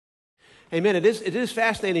Amen. It is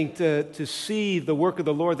fascinating to see the work of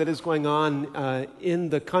the Lord that is going on in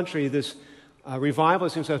the country. This revival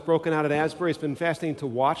seems to have broken out at Asbury. It's been fascinating to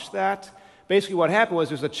watch that. Basically what happened was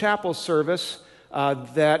there's a chapel service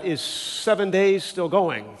that is 7 days still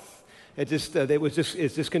going. It's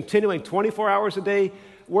just continuing 24 hours a day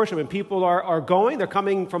worship, and people are going. They're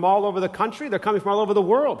coming from all over the country. They're coming from all over the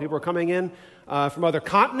world. People are coming in from other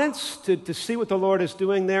continents to see what the Lord is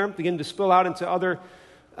doing there, beginning to spill out into other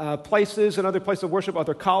places and other places of worship,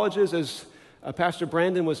 other colleges, as Pastor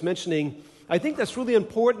Brandon was mentioning. I think that's really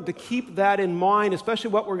important to keep that in mind, especially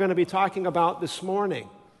what we're going to be talking about this morning.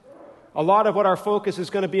 A lot of what our focus is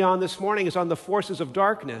going to be on this morning is on the forces of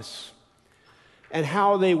darkness and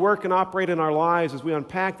how they work and operate in our lives as we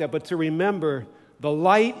unpack that. But to remember, the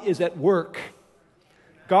light is at work.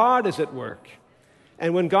 God is at work.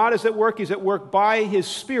 And when God is at work, He's at work by His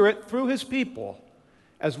Spirit through His people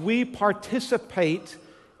as we participate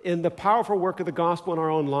in the powerful work of the gospel in our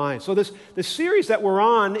own lives. So this series that we're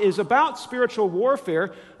on is about spiritual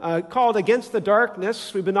warfare called Against the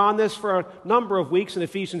Darkness. We've been on this for a number of weeks in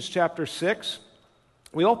Ephesians chapter 6.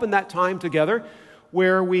 We opened that time together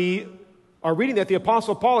where we are reading that the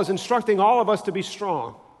Apostle Paul is instructing all of us to be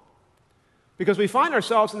strong because we find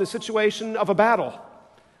ourselves in the situation of a battle.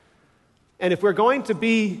 And if we're going to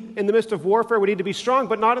be in the midst of warfare, we need to be strong,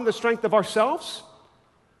 but not in the strength of ourselves,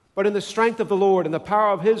 but in the strength of the Lord and the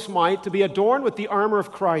power of His might, to be adorned with the armor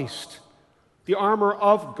of Christ, the armor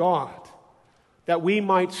of God, that we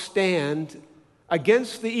might stand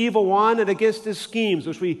against the evil one and against his schemes,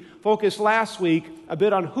 which we focused last week a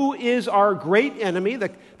bit on who is our great enemy,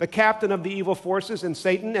 the captain of the evil forces in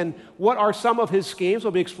Satan, and what are some of his schemes.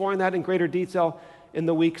 We'll be exploring that in greater detail in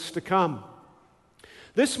the weeks to come.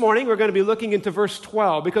 This morning, we're going to be looking into verse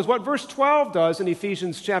 12, because what verse 12 does in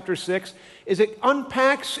Ephesians chapter 6 is it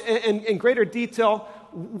unpacks in greater detail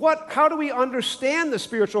how do we understand the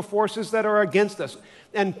spiritual forces that are against us.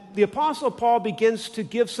 And the Apostle Paul begins to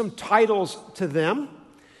give some titles to them,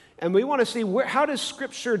 and we want to see how does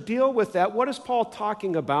Scripture deal with that? What is Paul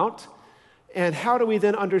talking about? And how do we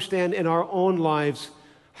then understand in our own lives,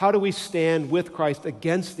 how do we stand with Christ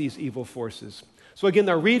against these evil forces? So again,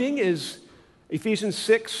 the reading is Ephesians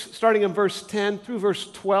 6, starting in verse 10 through verse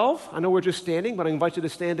 12. I know we're just standing, but I invite you to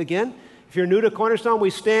stand again. If you're new to Cornerstone, we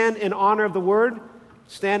stand in honor of the Word,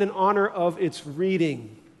 stand in honor of its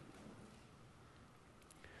reading.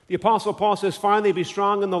 The Apostle Paul says, "Finally, be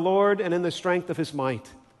strong in the Lord and in the strength of His might.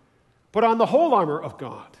 Put on the whole armor of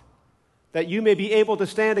God, that you may be able to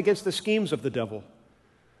stand against the schemes of the devil.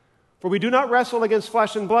 For we do not wrestle against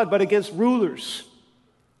flesh and blood, but against rulers,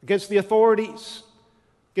 against the authorities,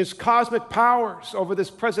 against cosmic powers over this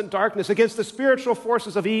present darkness, against the spiritual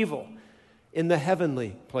forces of evil in the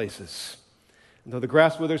heavenly places. And though the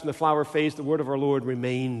grass withers and the flower fades, the word of our Lord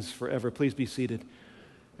remains forever." Please be seated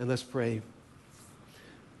and let's pray.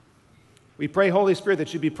 We pray, Holy Spirit,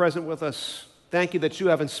 that you be present with us. Thank you that you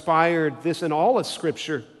have inspired this in all of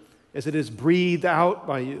Scripture as it is breathed out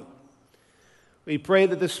by you. We pray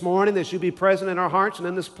that this morning that you be present in our hearts and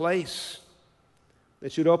in this place,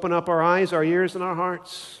 that you'd open up our eyes, our ears, and our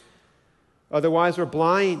hearts. Otherwise, we're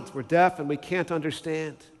blind, we're deaf, and we can't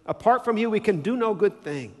understand. Apart from you, we can do no good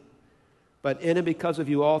thing. But in and because of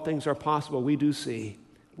you, all things are possible. We do see,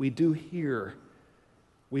 we do hear,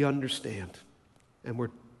 we understand, and we're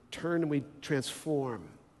turned and we transform.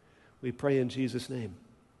 We pray in Jesus' name.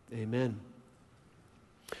 Amen.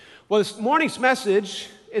 Well, this morning's message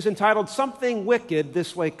is entitled, "Something Wicked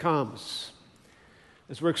This Way Comes."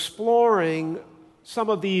 As we're exploring some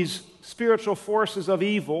of these spiritual forces of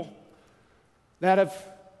evil that have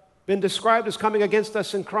been described as coming against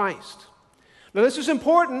us in Christ. Now, this is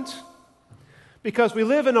important because we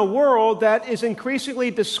live in a world that is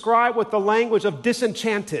increasingly described with the language of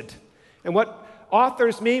disenchanted. And what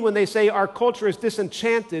authors mean when they say our culture is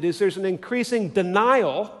disenchanted is there's an increasing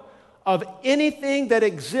denial of anything that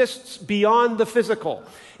exists beyond the physical,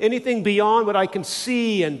 anything beyond what I can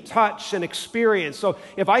see and touch and experience. So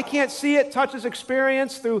if I can't see it, touch it,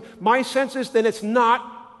 experience through my senses, then it's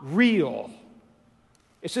not real.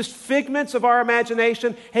 It's just figments of our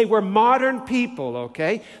imagination. Hey, we're modern people,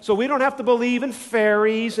 okay? So we don't have to believe in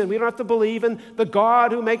fairies, and we don't have to believe in the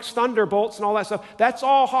God who makes thunderbolts and all that stuff. That's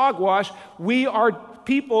all hogwash. We are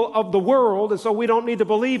people of the world, and so we don't need to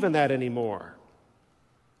believe in that anymore.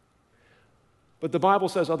 But the Bible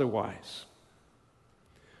says otherwise.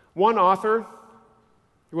 One author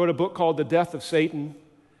who wrote a book called The Death of Satan,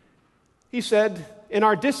 he said, in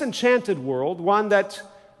our disenchanted world, one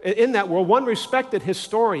respected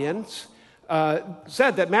historian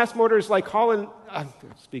said that mass murderers like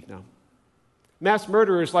Mass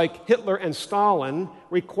murderers like Hitler and Stalin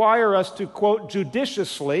require us to, quote,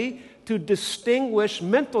 judiciously to distinguish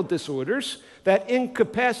mental disorders that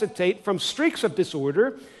incapacitate from streaks of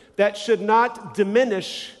disorder that should not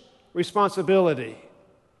diminish responsibility.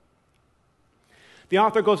 The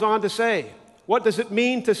author goes on to say, what does it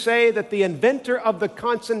mean to say that the inventor of the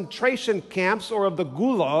concentration camps or of the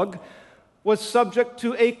Gulag was subject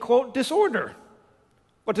to a, quote, disorder?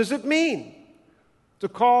 What does it mean to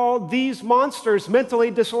call these monsters mentally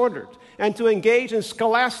disordered and to engage in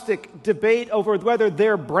scholastic debate over whether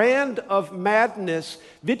their brand of madness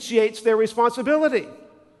vitiates their responsibility?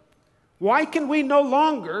 Why can we no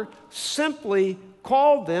longer simply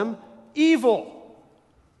call them evil?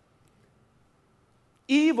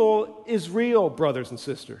 Evil is real, brothers and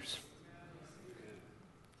sisters.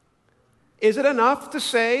 Is it enough to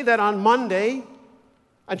say that on Monday,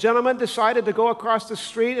 a gentleman decided to go across the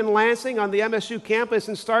street in Lansing on the MSU campus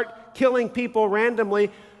and start killing people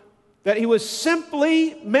randomly, that he was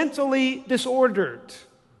simply mentally disordered?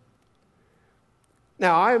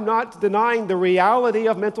 Now, I am not denying the reality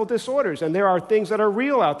of mental disorders, and there are things that are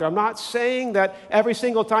real out there. I'm not saying that every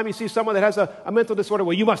single time you see someone that has a mental disorder,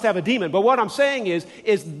 well, you must have a demon. But what I'm saying is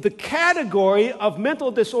the category of mental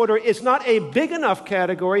disorder is not a big enough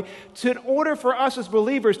category in order for us as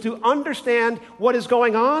believers to understand what is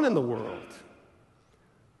going on in the world.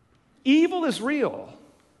 Evil is real.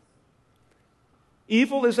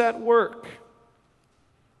 Evil is at work.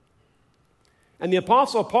 And the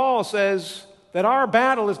Apostle Paul says that our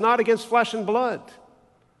battle is not against flesh and blood.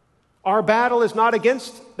 Our battle is not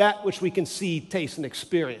against that which we can see, taste, and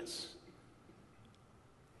experience.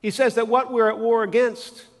 He says that what we're at war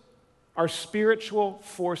against are spiritual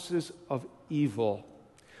forces of evil.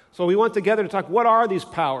 So we went together to talk, what are these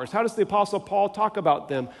powers? How does the Apostle Paul talk about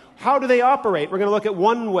them? How do they operate? We're going to look at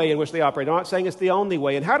one way in which they operate. I'm not saying it's the only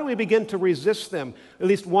way. And how do we begin to resist them? At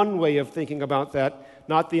least one way of thinking about that,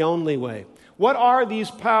 not the only way. What are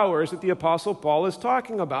these powers that the Apostle Paul is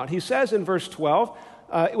talking about? He says in verse 12,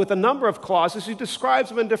 with a number of clauses, he describes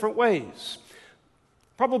them in different ways.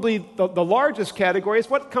 Probably the largest category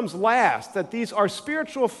is what comes last, that these are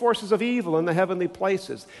spiritual forces of evil in the heavenly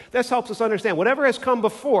places. This helps us understand whatever has come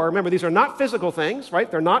before. Remember, these are not physical things,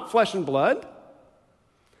 right? They're not flesh and blood.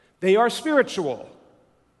 They are spiritual,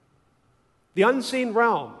 the unseen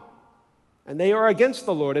realm, and they are against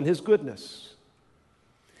the Lord and his goodness.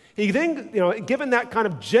 He then, given that kind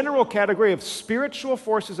of general category of spiritual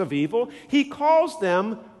forces of evil, he calls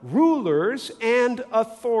them rulers and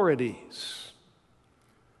authorities.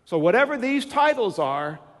 So whatever these titles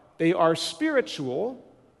are, they are spiritual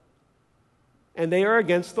and they are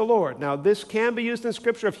against the Lord. Now, this can be used in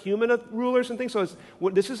Scripture of human rulers and things. So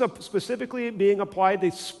this is specifically being applied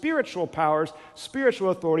to spiritual powers, spiritual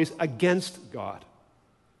authorities against God.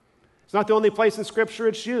 It's not the only place in Scripture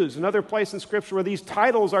it's used. Another place in Scripture where these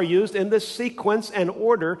titles are used in this sequence and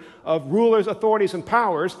order of rulers, authorities, and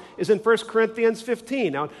powers is in 1 Corinthians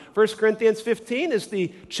 15. Now, 1 Corinthians 15 is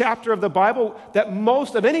the chapter of the Bible that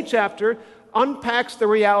most of any chapter unpacks the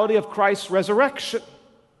reality of Christ's resurrection.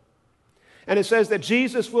 And it says that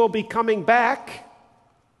Jesus will be coming back.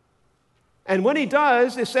 And when he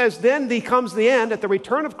does, it says, then comes the end at the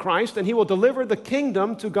return of Christ, and he will deliver the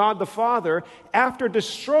kingdom to God the Father after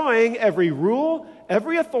destroying every rule,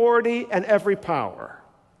 every authority, and every power.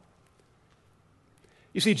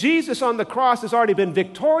 You see, Jesus on the cross has already been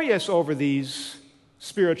victorious over these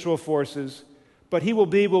spiritual forces, but he will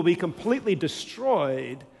be completely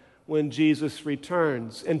destroyed when Jesus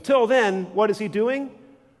returns. Until then, what is he doing?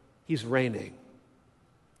 He's reigning.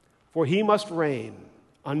 For he must reign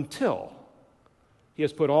until he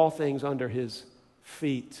has put all things under his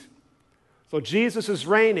feet. So Jesus is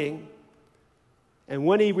reigning, and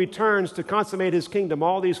when he returns to consummate his kingdom,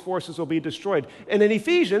 all these forces will be destroyed. And in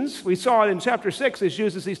Ephesians, we saw it in chapter 6, it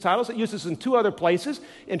uses these titles. It uses in two other places,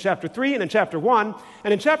 in chapter 3 and in chapter 1.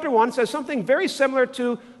 And in chapter 1, it says something very similar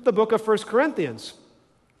to the book of 1 Corinthians.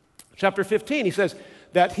 Chapter 15, he says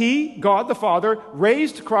that he, God the Father,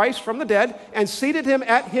 raised Christ from the dead and seated him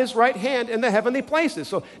at his right hand in the heavenly places.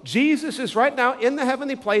 So Jesus is right now in the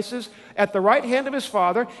heavenly places at the right hand of his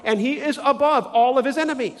Father, and he is above all of his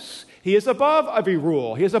enemies. He is above every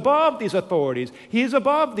rule. He is above these authorities. He is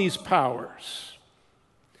above these powers.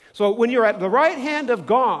 So when you're at the right hand of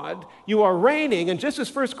God, you are reigning, and just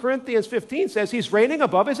as 1 Corinthians 15 says, he's reigning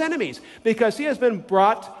above his enemies because he has been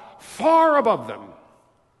brought far above them.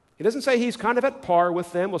 He doesn't say he's kind of at par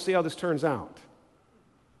with them. We'll see how this turns out.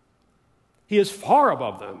 He is far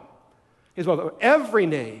above them. He is above every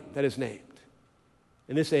name that is named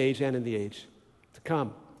in this age and in the age to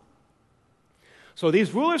come. So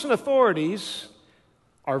these rulers and authorities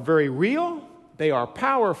are very real. They are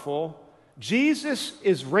powerful. Jesus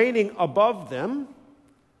is reigning above them.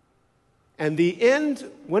 And the end,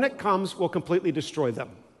 when it comes, will completely destroy them.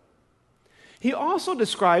 He also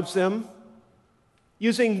describes them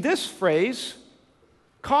using this phrase,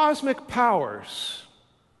 cosmic powers.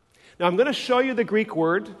 Now, I'm going to show you the Greek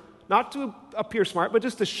word, not to appear smart, but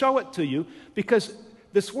just to show it to you, because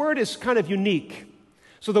this word is kind of unique.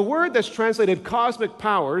 So the word that's translated cosmic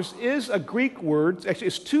powers is a Greek word. Actually,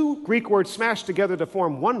 it's two Greek words smashed together to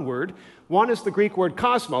form one word. One is the Greek word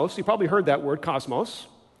cosmos. You probably heard that word, cosmos.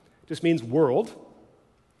 It just means world.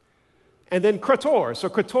 And then krator. So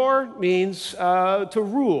krator means to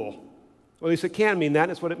rule. Or at least it can mean that.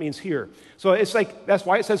 That's what it means here. So it's like, that's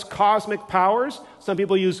why it says cosmic powers. Some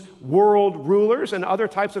people use world rulers and other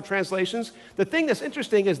types of translations. The thing that's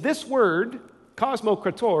interesting is this word,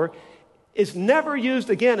 cosmokrator, is never used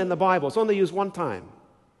again in the Bible. It's only used one time.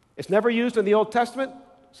 It's never used in the Old Testament,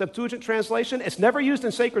 Septuagint translation. It's never used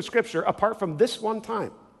in sacred scripture apart from this one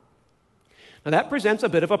time. Now that presents a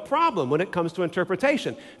bit of a problem when it comes to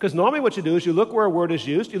interpretation, because normally what you do is you look where a word is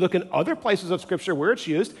used, you look in other places of scripture where it's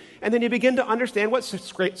used, and then you begin to understand what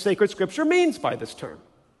sacred scripture means by this term.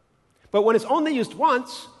 But when it's only used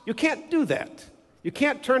once, you can't do that. You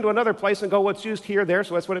can't turn to another place and go, what's used here, there,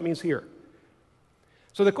 so that's what it means here.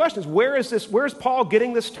 So the question is, where is Paul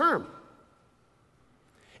getting this term?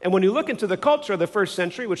 And when you look into the culture of the first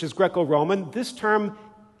century, which is Greco-Roman, this term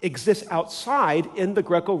exists outside in the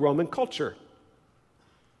Greco-Roman culture,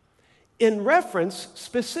 in reference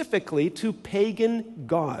specifically to pagan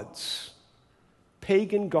gods.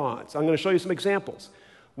 Pagan gods. I'm going to show you some examples.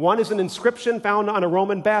 One is an inscription found on a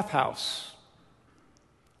Roman bathhouse.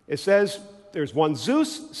 It says there's one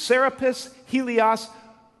Zeus, Serapis, Helios,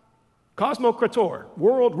 Cosmokrator,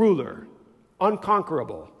 world ruler,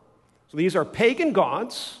 unconquerable. So these are pagan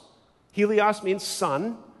gods. Helios means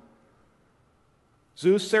sun.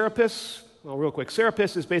 Zeus, Serapis, well, real quick.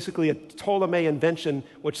 Serapis is basically a Ptolemy invention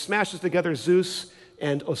which smashes together Zeus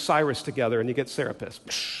and Osiris together, and you get Serapis.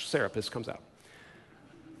 Serapis comes out.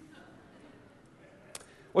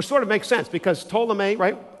 Which sort of makes sense because Ptolemy,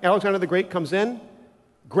 right? Alexander the Great comes in.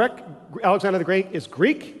 Alexander the Great is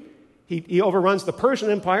Greek. He overruns the Persian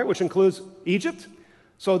Empire, which includes Egypt.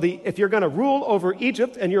 So if you're going to rule over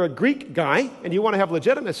Egypt and you're a Greek guy and you want to have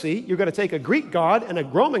legitimacy, you're going to take a Greek god and a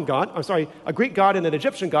Roman god, a Greek god and an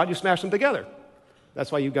Egyptian god, you smash them together.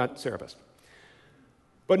 That's why you got Serapis.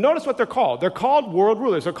 But notice what they're called. They're called world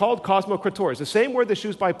rulers. They're called cosmokrators, the same word that's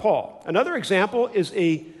used by Paul. Another example is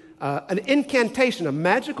an incantation, a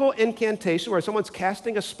magical incantation where someone's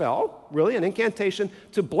casting a spell, really an incantation,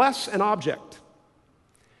 to bless an object.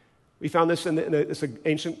 We found this in this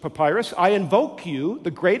ancient papyrus. I invoke you, the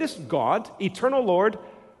greatest God, eternal Lord,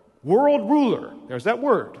 world ruler, there's that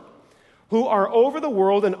word, who are over the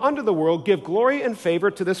world and under the world, give glory and favor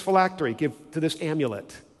to this phylactery, give to this amulet.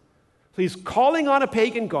 So he's calling on a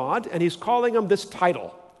pagan god, and he's calling him this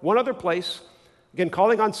title. One other place, again,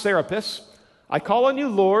 calling on Serapis. I call on you,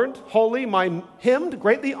 Lord, holy, my hymned,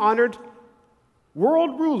 greatly honored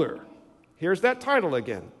world ruler. Here's that title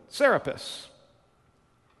again, Serapis.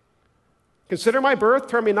 Consider my birth,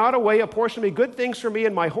 turn me not away, apportion me good things for me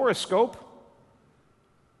in my horoscope.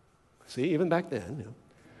 See, even back then,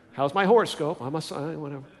 how's my horoscope? I'm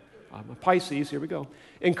a Pisces, here we go.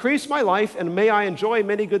 Increase my life, and may I enjoy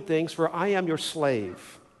many good things, for I am your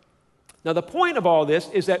slave. Now, the point of all this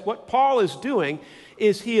is that what Paul is doing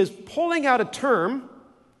is he is pulling out a term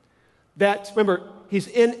that, remember, he's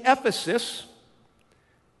in Ephesus.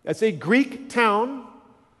 That's a Greek town.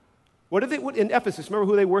 What did they in Ephesus? Remember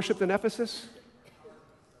who they worshipped in Ephesus?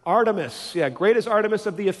 Artemis. Yeah, great as Artemis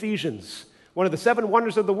of the Ephesians. One of the 7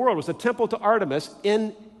 wonders of the world was the temple to Artemis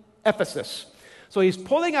in Ephesus. So he's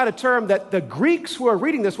pulling out a term that the Greeks who are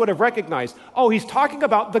reading this would have recognized. Oh, he's talking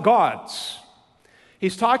about the gods.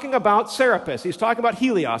 He's talking about Serapis. He's talking about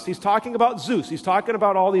Helios. He's talking about Zeus. He's talking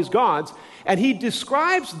about all these gods. And he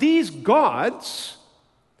describes these gods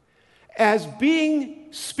as being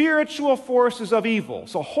spiritual forces of evil.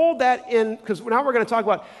 So hold that in, because now we're going to talk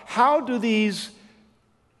about how do these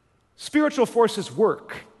spiritual forces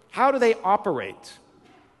work? How do they operate?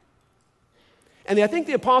 And I think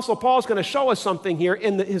the Apostle Paul is going to show us something here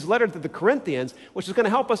in his letter to the Corinthians, which is going to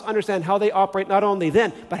help us understand how they operate not only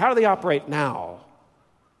then, but how do they operate now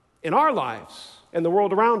in our lives, in the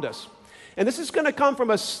world around us. And this is going to come from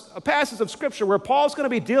a passage of Scripture where Paul's going to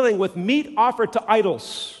be dealing with meat offered to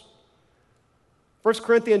idols. 1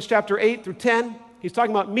 Corinthians chapter 8 through 10, he's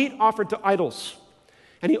talking about meat offered to idols.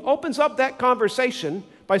 And he opens up that conversation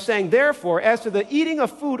by saying, therefore, as to the eating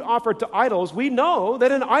of food offered to idols, we know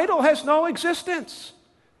that an idol has no existence,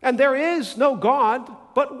 and there is no God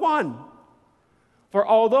but one. For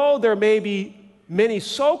although there may be many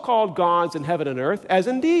so-called gods in heaven and earth, as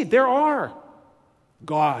indeed there are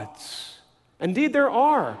gods, indeed there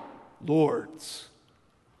are lords,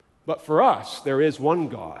 but for us there is one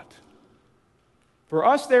God. For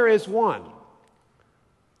us there is one.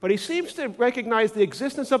 But he seems to recognize the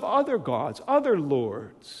existence of other gods, other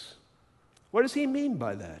lords. What does he mean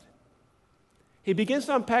by that? He begins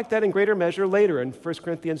to unpack that in greater measure later in 1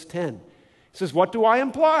 Corinthians 10. He says, what do I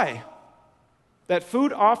imply? That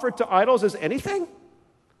food offered to idols is anything?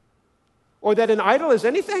 Or that an idol is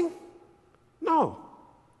anything? No.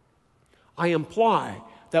 I imply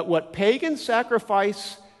that what pagans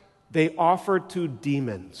sacrifice, they offer to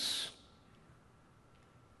demons.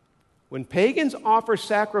 When pagans offer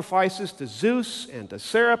sacrifices to Zeus and to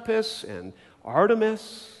Serapis and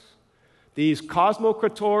Artemis, these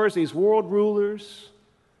cosmocrators, these world rulers,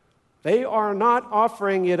 they are not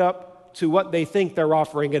offering it up to what they think they're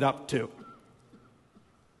offering it up to.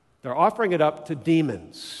 They're offering it up to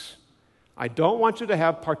demons. I don't want you to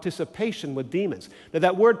have participation with demons. Now,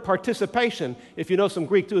 that word participation, if you know some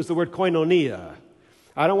Greek too, is the word koinonia.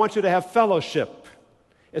 I don't want you to have fellowship.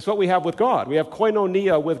 It's what we have with God. We have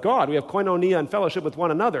koinonia with God. We have koinonia and fellowship with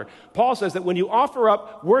one another. Paul says that when you offer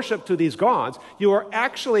up worship to these gods, you are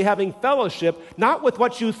actually having fellowship, not with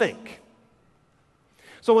what you think.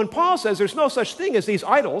 So when Paul says there's no such thing as these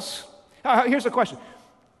idols, here's the question.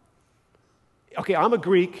 Okay, I'm a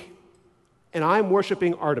Greek, and I'm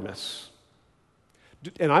worshiping Artemis.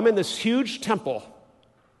 And I'm in this huge temple,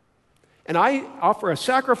 and I offer a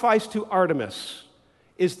sacrifice to Artemis.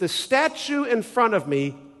 Is the statue in front of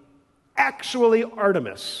me actually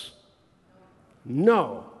Artemis?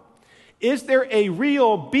 No. Is there a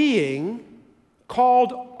real being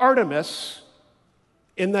called Artemis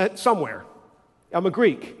in that somewhere? I'm a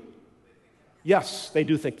Greek. Yes, they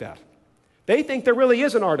do think that. They think there really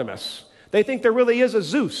is an Artemis. They think there really is a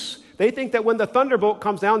Zeus. They think that when the thunderbolt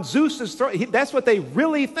comes down, Zeus is that's what they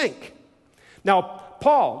really think. Now,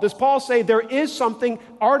 does Paul say there is something,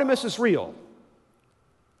 Artemis is real?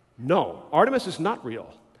 No, Artemis is not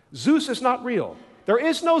real. Zeus is not real. There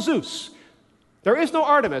is no Zeus. There is no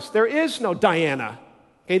Artemis. There is no Diana.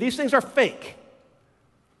 Okay, these things are fake.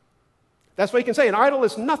 That's what you can say. An idol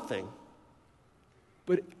is nothing.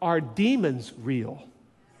 But are demons real?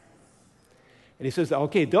 And he says,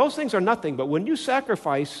 okay, those things are nothing, but when you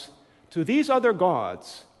sacrifice to these other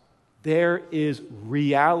gods, there is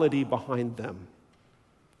reality behind them.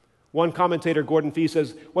 One commentator, Gordon Fee,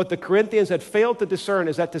 says, what the Corinthians had failed to discern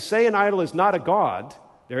is that to say an idol is not a god,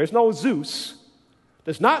 there is no Zeus,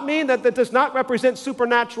 does not mean that that does not represent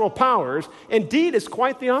supernatural powers. Indeed, it's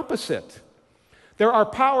quite the opposite. There are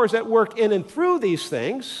powers at work in and through these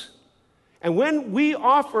things, and when we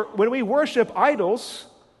worship idols,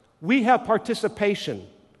 we have participation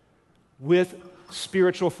with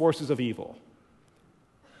spiritual forces of evil.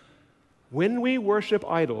 When we worship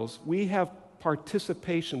idols, we have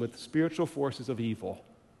participation with spiritual forces of evil.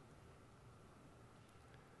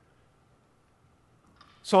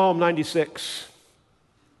 Psalm 96.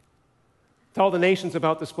 Tell the nations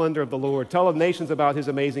about the splendor of the Lord. Tell the nations about his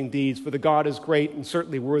amazing deeds. For the God is great and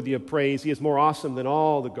certainly worthy of praise. He is more awesome than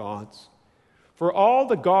all the gods. For all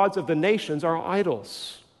the gods of the nations are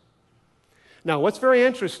idols. Now, what's very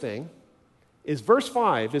interesting is verse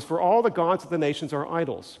 5 is for all the gods of the nations are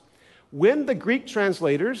idols. When the Greek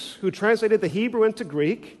translators, who translated the Hebrew into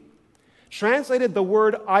Greek, translated the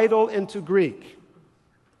word idol into Greek,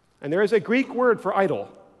 and there is a Greek word for idol,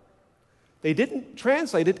 they didn't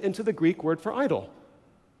translate it into the Greek word for idol.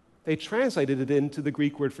 They translated it into the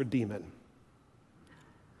Greek word for demon.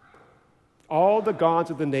 All the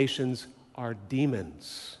gods of the nations are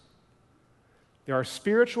demons. There are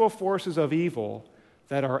spiritual forces of evil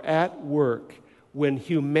that are at work when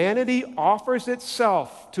humanity offers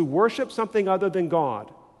itself to worship something other than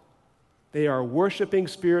God. They are worshiping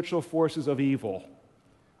spiritual forces of evil.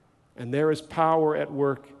 And there is power at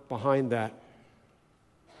work behind that.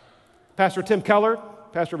 Pastor Tim Keller,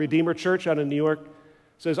 pastor of Redeemer Church out in New York,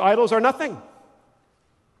 says idols are nothing.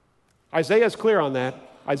 Isaiah is clear on that.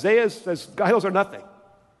 Isaiah says idols are nothing.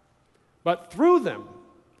 But through them,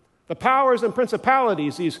 the powers and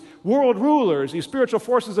principalities, these world rulers, these spiritual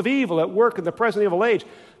forces of evil at work in the present evil age,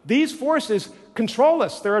 these forces control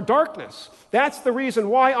us. They're a darkness. That's the reason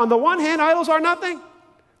why, on the one hand, idols are nothing.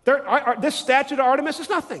 This statue to Artemis is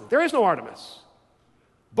nothing. There is no Artemis.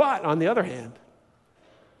 But on the other hand,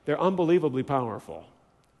 they're unbelievably powerful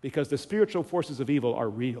because the spiritual forces of evil are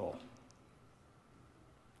real.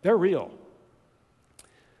 They're real.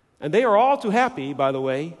 And they are all too happy, by the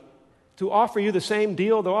way, to offer you the same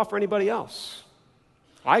deal they'll offer anybody else.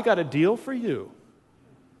 I got a deal for you.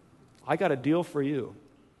 I got a deal for you.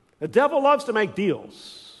 The devil loves to make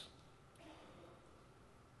deals.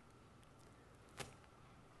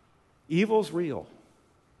 Evil's real.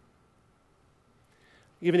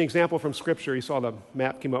 I'll give you an example from Scripture. You saw the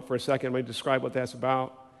map came up for a second. Let me describe what that's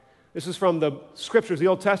about. This is from the Scriptures, the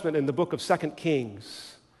Old Testament, in the book of 2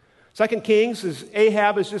 Kings. 2 Kings is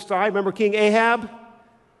Ahab has just died. Remember King Ahab?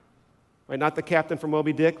 Right, not the captain from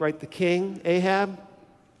Moby Dick, right? The king, Ahab.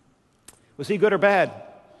 Was he good or bad?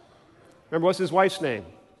 Remember, what's his wife's name?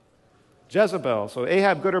 Jezebel. So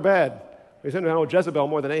Ahab, good or bad? We tend to know Jezebel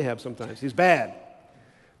more than Ahab sometimes. He's bad.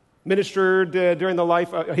 Ministered during the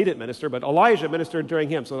life, he didn't minister, but Elijah ministered during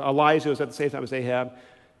him. So Elijah was at the same time as Ahab.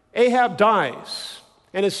 Ahab dies,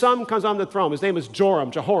 and his son comes on the throne. His name is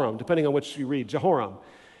Jehoram, depending on which you read, Jehoram.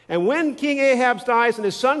 And when King Ahab dies and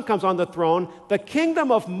his son comes on the throne, the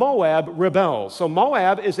kingdom of Moab rebels. So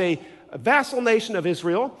Moab is a vassal nation of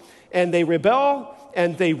Israel, and they rebel,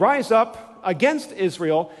 and they rise up against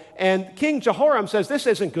Israel. And King Jehoram says, this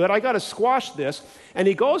isn't good, I got to squash this. And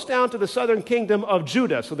he goes down to the southern kingdom of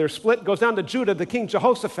Judah. So they're split, goes down to Judah, the king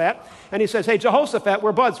Jehoshaphat, and he says, hey, Jehoshaphat,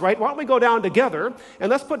 we're buds, right? Why don't we go down together, and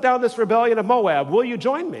let's put down this rebellion of Moab. Will you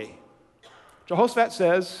join me? Jehoshaphat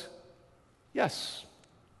says, yes,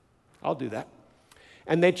 I'll do that.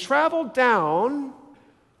 And they travel down,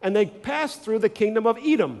 and they pass through the kingdom of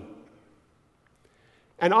Edom.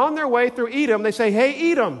 And on their way through Edom, they say,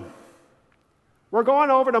 hey, Edom, we're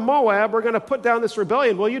going over to Moab. We're going to put down this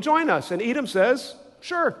rebellion. Will you join us? And Edom says,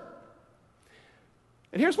 sure.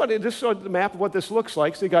 And here's what it just showed the map of what this looks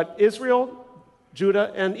like. So you got Israel,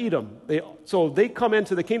 Judah, and Edom. So they come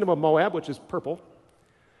into the kingdom of Moab, which is purple,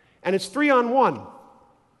 and it's 3-on-1. Do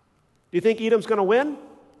you think Edom's going to win?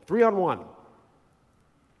 3-on-1.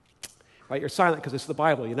 Right, you're silent because it's the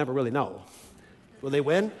Bible. You never really know. Will they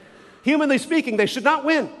win? Humanly speaking, they should not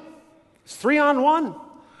win. It's 3-on-1.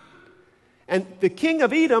 And the king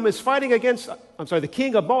of Edom is fighting against, the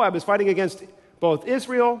king of Moab is fighting against both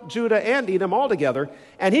Israel, Judah, and Edom all together,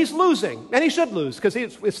 and he's losing. And he should lose because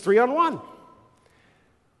it's 3-on-1.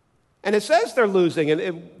 And it says they're losing. And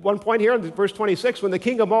at one point here in verse 26, when the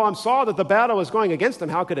king of Moab saw that the battle was going against him,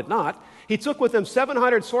 how could it not? He took with him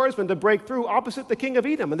 700 swordsmen to break through opposite the king of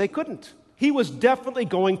Edom, and they couldn't. He was definitely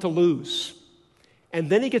going to lose. And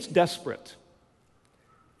then he gets desperate.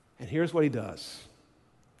 And here's what he does.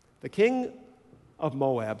 The king of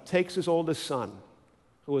Moab takes his oldest son,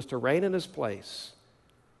 who was to reign in his place,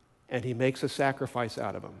 and he makes a sacrifice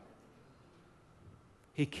out of him.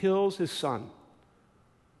 He kills his son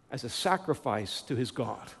as a sacrifice to his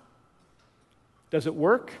God. Does it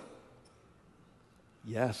work?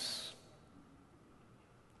 Yes.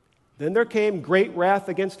 Then there came great wrath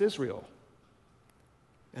against Israel,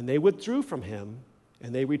 and they withdrew from him,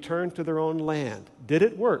 and they returned to their own land. Did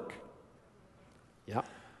it work? Yeah,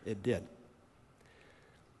 it did.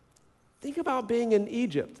 Think about being in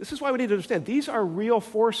Egypt. This is why we need to understand these are real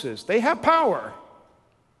forces. They have power.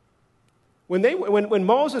 When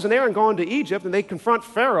Moses and Aaron go into Egypt and they confront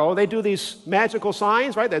Pharaoh, they do these magical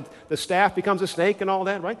signs, right? That the staff becomes a snake and all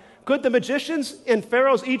that, right? Could the magicians in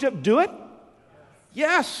Pharaoh's Egypt do it?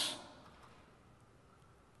 Yes.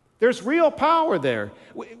 There's real power there.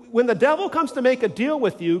 When the devil comes to make a deal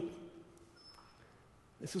with you,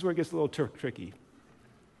 this is where it gets a little tricky.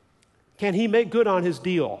 Can he make good on his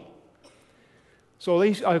deal? So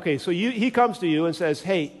he comes to you and says,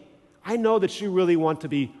 hey, I know that you really want to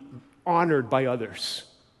be honored by others.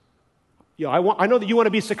 I know that you want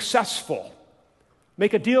to be successful.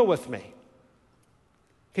 Make a deal with me.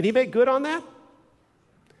 Can he make good on that?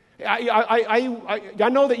 I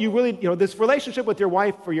know that you really, this relationship with your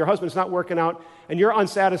wife or your husband is not working out and you're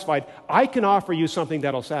unsatisfied. I can offer you something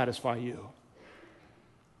that'll satisfy you.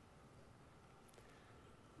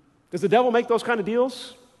 Does the devil make those kind of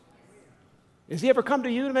deals? Has he ever come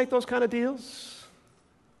to you to make those kind of deals?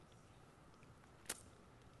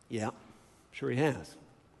 Yeah, sure he has.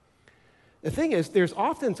 The thing is, there's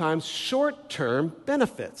oftentimes short-term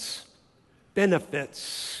benefits.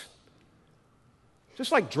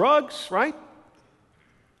 Just like drugs, right?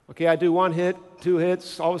 Okay, I do 1 hit, 2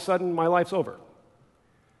 hits, all of a sudden my life's over.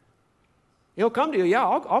 He'll come to you, yeah,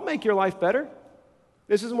 I'll make your life better.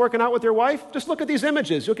 This isn't working out with your wife? Just look at these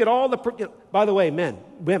images. You'll get all the... By the way, men,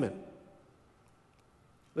 women,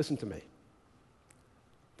 listen to me.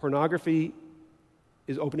 Pornography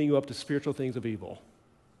is opening you up to spiritual things of evil.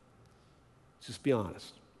 Just be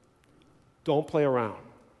honest. Don't play around.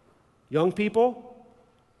 Young people,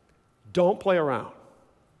 don't play around.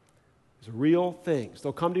 There's real things.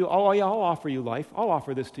 They'll come to you, oh yeah, I'll offer you life. I'll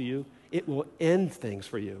offer this to you. It will end things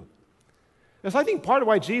for you. That's, I think, part of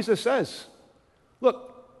why Jesus says, look,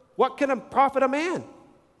 what can profit a man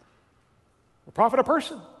profit a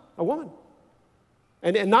person, a woman.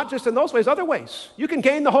 And not just in those ways, other ways. You can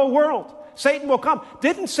gain the whole world. Satan will come.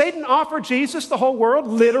 Didn't Satan offer Jesus the whole world,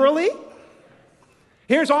 literally?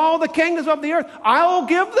 Here's all the kingdoms of the earth. I'll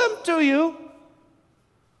give them to you.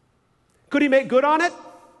 Could he make good on it?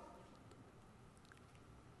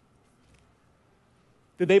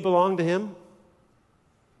 Did they belong to him?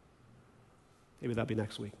 Maybe that'll be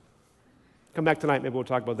next week. Come back tonight, maybe we'll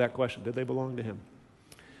talk about that question. Did they belong to him?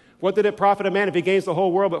 What did it profit a man if he gains the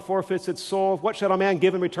whole world but forfeits its soul? What shall a man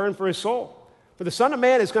give in return for his soul? For the Son of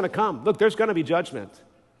Man is going to come. Look, there's going to be judgment.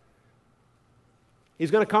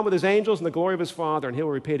 He's going to come with his angels in the glory of his Father, and he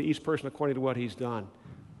will repay to each person according to what he's done.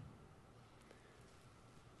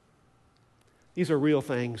 These are real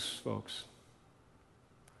things, folks.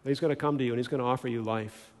 He's going to come to you, and he's going to offer you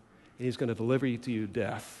life, and he's going to deliver you to you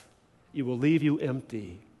death. It will leave you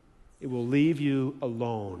empty. It will leave you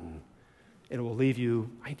alone. And it will leave you,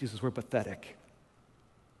 I hate to use this word, pathetic.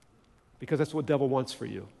 Because that's what the devil wants for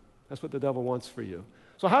you. That's what the devil wants for you.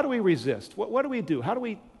 So how do we resist? What do we do? How do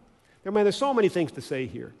we... there's so many things to say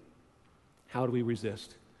here. How do we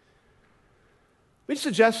resist? Let me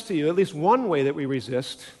suggest to you at least one way that we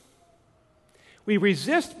resist. We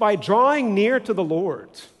resist by drawing near to the Lord.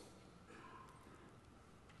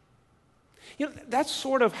 That's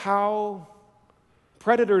sort of how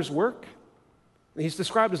predators work. He's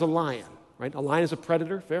described as a lion, right? A lion is a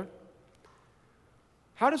predator, fair?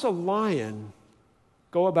 How does a lion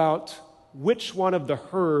go about which one of the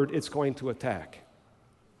herd it's going to attack?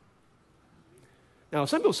 Now,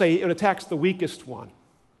 some people say it attacks the weakest one.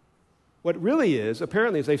 What really is,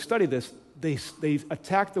 apparently, as they've studied this, they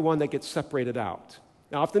attack the one that gets separated out.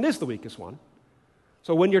 Now, often is the weakest one.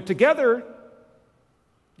 So when you're together,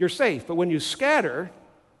 you're safe. But when you scatter,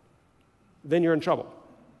 then you're in trouble.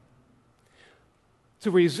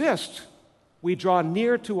 To resist, we draw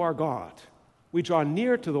near to our God. We draw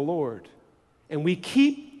near to the Lord. And we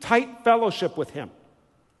keep tight fellowship with him.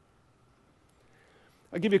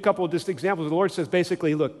 I'll give you a couple of just examples. The Lord says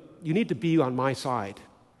basically, look, you need to be on my side.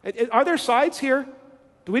 Are there sides here?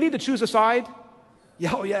 Do we need to choose a side?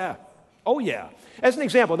 Yeah, oh yeah. Oh yeah. As an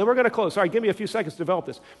example, then we're going to close. Sorry, give me a few seconds to develop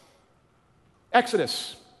this.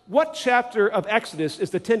 Exodus. What chapter of Exodus is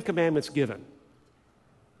the Ten Commandments given?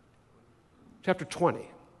 Chapter 20. So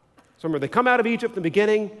remember, they come out of Egypt in the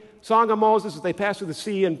beginning. Song of Moses as they pass through the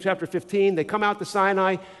sea in chapter 15. They come out to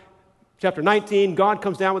Sinai. Chapter 19, God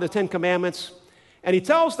comes down with the Ten Commandments. And he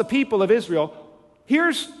tells the people of Israel,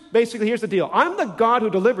 here's the deal. I'm the God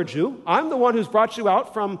who delivered you. I'm the one who's brought you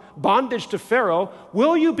out from bondage to Pharaoh.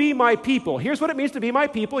 Will you be my people? Here's what it means to be my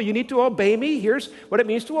people. You need to obey me. Here's what it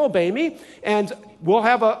means to obey me. And we'll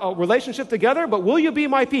have a relationship together, but will you be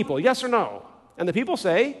my people? Yes or no? And the people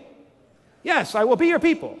say, yes, I will be your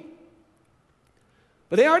people.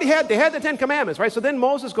 But they had the Ten Commandments, right? So then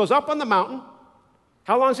Moses goes up on the mountain.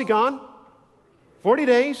 How long is he gone? 40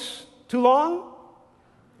 days. Too long?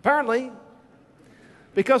 Apparently.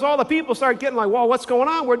 Because all the people start getting like, well, what's going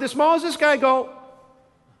on? Where'd this Moses guy go?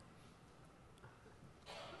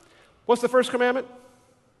 What's the first commandment?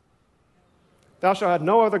 Thou shalt have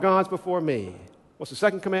no other gods before me. What's the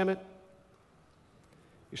second commandment?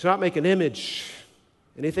 You shall not make an image.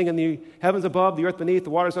 Anything in the heavens above, the earth beneath, the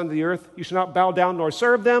waters under the earth. You shall not bow down nor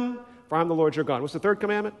serve them, for I am the Lord your God. What's the third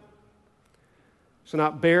commandment? You shall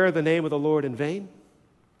not bear the name of the Lord in vain.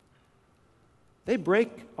 They break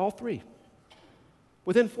all three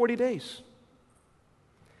within 40 days.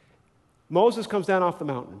 Moses comes down off the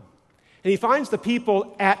mountain, and he finds the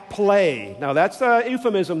people at play. Now, that's the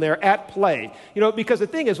euphemism there, at play. Because the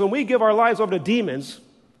thing is, when we give our lives over to demons,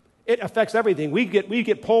 it affects everything. We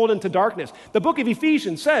get pulled into darkness. The book of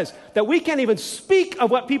Ephesians says that we can't even speak of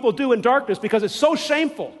what people do in darkness because it's so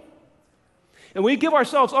shameful. And we give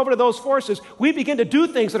ourselves over to those forces, we begin to do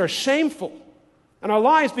things that are shameful. And our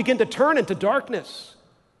lives begin to turn into darkness.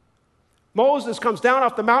 Moses comes down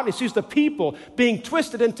off the mountain. He sees the people being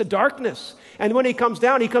twisted into darkness. And when he comes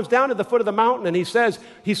down to the foot of the mountain, and he says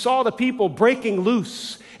he saw the people breaking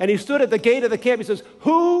loose. And he stood at the gate of the camp. He says,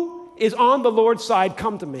 who is on the Lord's side?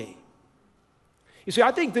 Come to me. You see,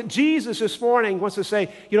 I think that Jesus this morning wants to say,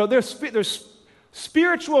 there's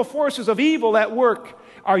spiritual forces of evil at work.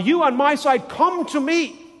 Are you on my side? Come to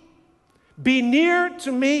me. Be near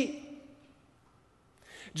to me.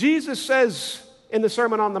 Jesus says in the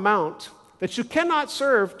Sermon on the Mount that you cannot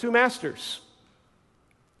serve two masters.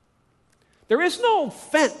 There is no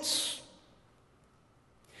fence.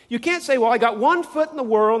 You can't say, well, I got one foot in the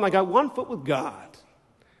world and I got one foot with God.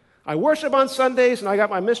 I worship on Sundays and I got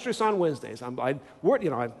my mistress on Wednesdays.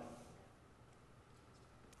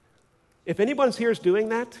 If anyone here is doing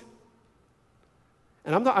that,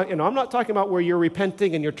 And I'm not talking about where you're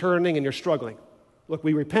repenting and you're turning and you're struggling. Look,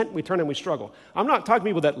 we repent, we turn, and we struggle. I'm not talking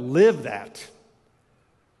people that live that.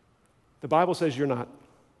 The Bible says you're not.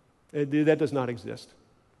 That does not exist.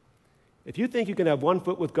 If you think you can have 1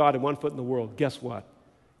 foot with God and 1 foot in the world, guess what?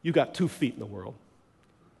 You got 2 feet in the world.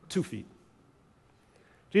 2 feet.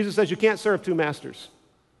 Jesus says you can't serve 2 masters.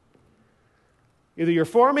 Either you're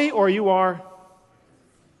for me or you are.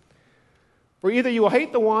 For either you will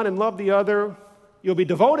hate the one and love the other, you'll be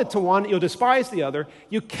devoted to one, you'll despise the other.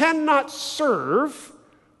 You cannot serve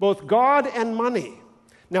both God and money.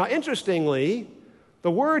 Now, interestingly,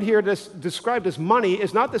 the word here described as money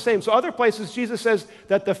is not the same. So other places, Jesus says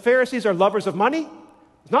that the Pharisees are lovers of money.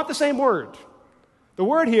 It's not the same word. The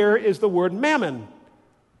word here is the word mammon.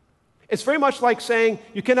 It's very much like saying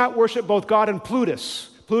you cannot worship both God and Plutus.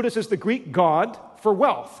 Plutus is the Greek god for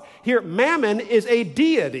wealth. Here, mammon is a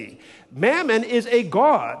deity. Mammon is a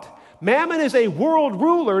god. Mammon is a world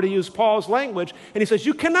ruler, to use Paul's language. And he says,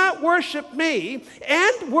 you cannot worship me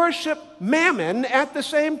and worship mammon at the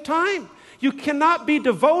same time. You cannot be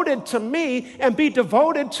devoted to me and be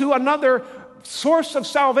devoted to another source of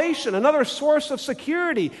salvation, another source of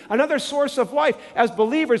security, another source of life. As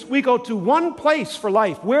believers, we go to one place for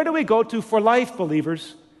life. Where do we go to for life,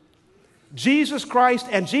 believers? Jesus Christ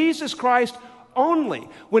and Jesus Christ only.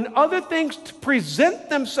 When other things present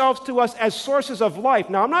themselves to us as sources of life.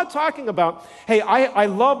 Now, I'm not talking about, hey, I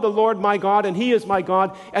love the Lord my God and He is my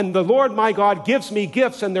God, and the Lord my God gives me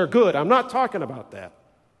gifts and they're good. I'm not talking about that.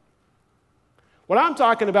 What I'm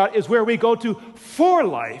talking about is where we go to for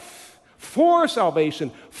life, for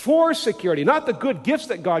salvation, for security. Not the good gifts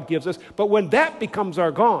that God gives us, but when that becomes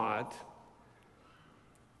our God,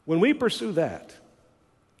 when we pursue that,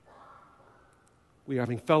 we are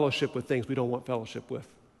having fellowship with things we don't want fellowship with.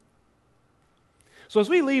 So as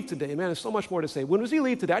we leave today, man, there's so much more to say. When we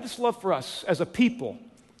leave today, I just love for us as a people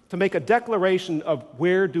to make a declaration of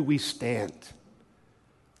where do we stand.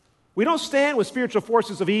 We don't stand with spiritual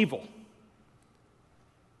forces of evil.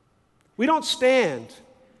 We don't stand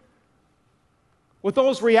with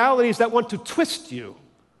those realities that want to twist you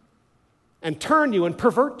and turn you and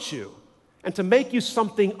pervert you and to make you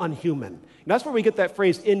something unhuman. And that's where we get that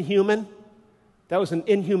phrase, inhuman. That was an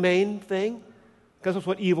inhumane thing, because that's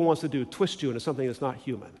what evil wants to do, twist you into something that's not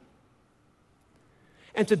human.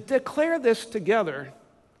 And to declare this together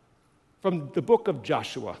from the book of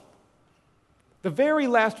Joshua, the very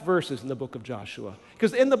last verses in the book of Joshua.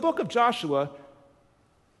 Because in the book of Joshua,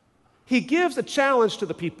 he gives a challenge to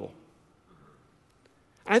the people.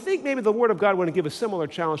 And I think maybe the Word of God want to give a similar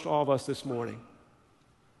challenge to all of us this morning.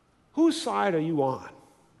 Whose side are you on?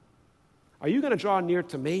 Are you going to draw near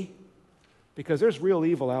to me? Because there's real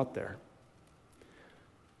evil out there.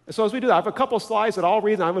 And so as we do that, I have a couple slides that I'll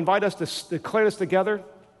read, and I invite us to declare this together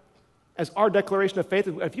as our declaration of faith.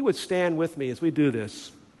 If you would stand with me as we do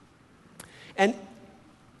this. And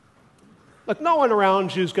look, no one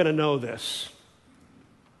around you is going to know this.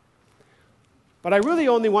 But I really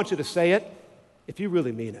only want you to say it if you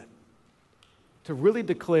really mean it. To really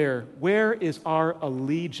declare, where is our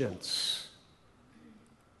allegiance?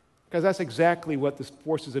 Because that's exactly what the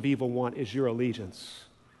forces of evil want, is your allegiance.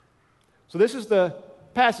 So this is the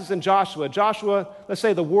passage in Joshua. Joshua, let's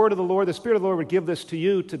say the word of the Lord, the Spirit of the Lord would give this to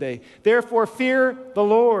you today. Therefore, fear the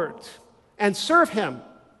Lord and serve Him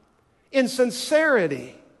in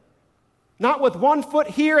sincerity, not with 1 foot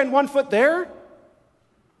here and 1 foot there,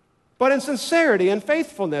 but in sincerity and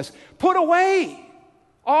faithfulness. Put away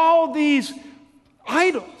all these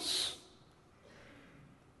idols,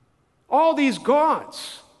 all these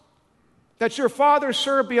gods that your fathers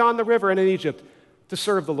served beyond the river and in Egypt, to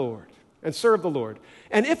serve the Lord and serve the Lord.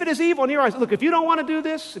 And if it is evil in your eyes, look, if you don't want to do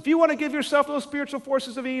this, if you want to give yourself to those spiritual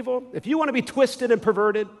forces of evil, if you want to be twisted and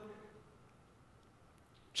perverted,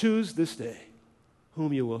 choose this day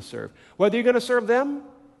whom you will serve. Whether you're going to serve them,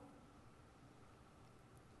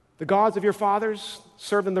 the gods of your fathers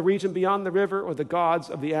served in the region beyond the river, or the gods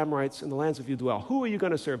of the Amorites in the lands of you dwell. Who are you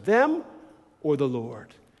going to serve, them or the Lord?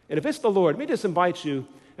 And if it's the Lord, let me just invite you,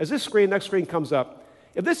 as this next screen comes up,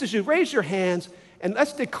 if this is you, raise your hands and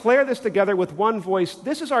let's declare this together with one voice.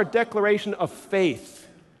 This is our declaration of faith,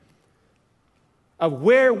 of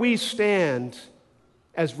where we stand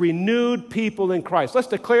as renewed people in Christ. Let's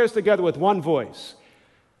declare this together with one voice.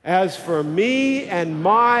 As for me and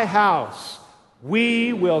my house,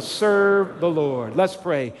 we will serve the Lord. Let's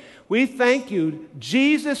pray. We thank you,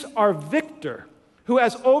 Jesus, our victor, who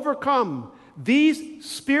has overcome these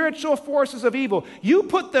spiritual forces of evil. You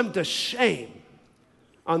put them to shame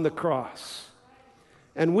on the cross.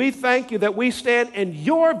 And we thank you that we stand in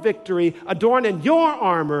your victory, adorned in your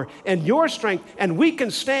armor and your strength, and we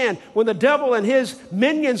can stand when the devil and his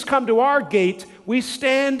minions come to our gate. We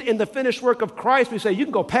stand in the finished work of Christ. We say, you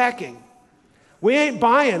can go packing. We ain't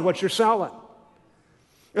buying what you're selling.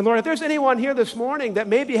 And Lord, if there's anyone here this morning that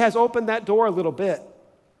maybe has opened that door a little bit,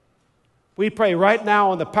 we pray right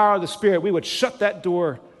now in the power of the Spirit, we would shut that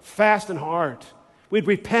door fast and hard. We'd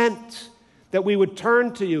repent, that we would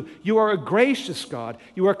turn to you. You are a gracious God.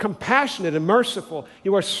 You are compassionate and merciful.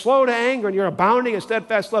 You are slow to anger, and you're abounding in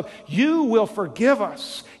steadfast love. You will forgive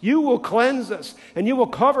us. You will cleanse us, and you will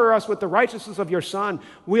cover us with the righteousness of your Son.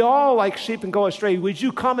 We all, like sheep, and go astray. Would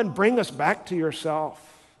you come and bring us back to yourself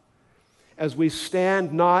as we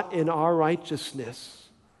stand not in our righteousness,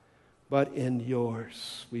 but in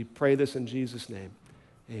yours? We pray this in Jesus' name.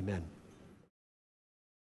 Amen.